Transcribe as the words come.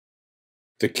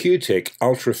The QTech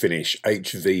UltraFinish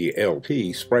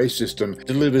HVLP spray system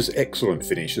delivers excellent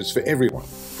finishes for everyone,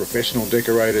 professional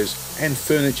decorators and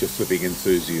furniture flipping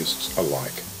enthusiasts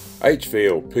alike.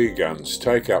 HVLP guns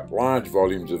take up large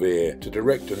volumes of air to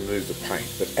direct and move the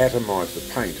paint, but atomise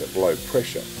the paint at low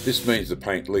pressure. This means the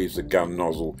paint leaves the gun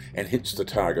nozzle and hits the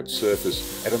target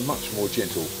surface at a much more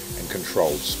gentle and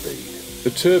controlled speed. The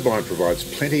turbine provides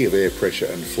plenty of air pressure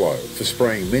and flow for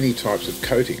spraying many types of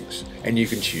coatings, and you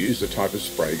can choose the type of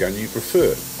spray gun you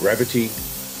prefer, gravity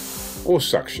or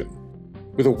suction,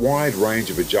 with a wide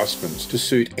range of adjustments to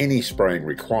suit any spraying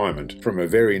requirement, from a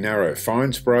very narrow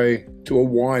fine spray to a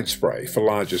wide spray for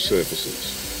larger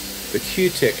surfaces. The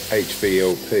QTech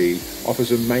HVLP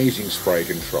offers amazing spray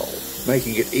control,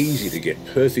 making it easy to get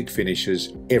perfect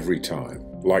finishes every time.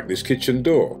 Like this kitchen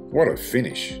door, what a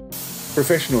finish!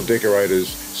 Professional decorators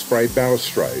spray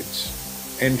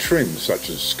balustrades and trims such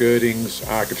as skirtings,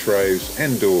 architraves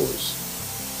and doors.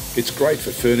 It's great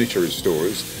for furniture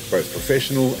restorers, both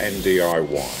professional and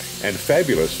DIY, and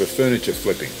fabulous for furniture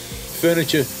flipping.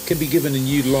 Furniture can be given a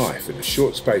new life in a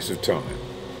short space of time.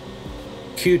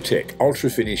 QTech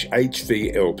UltraFinish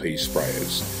HVLP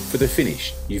Sprayers, for the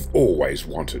finish you've always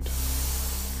wanted.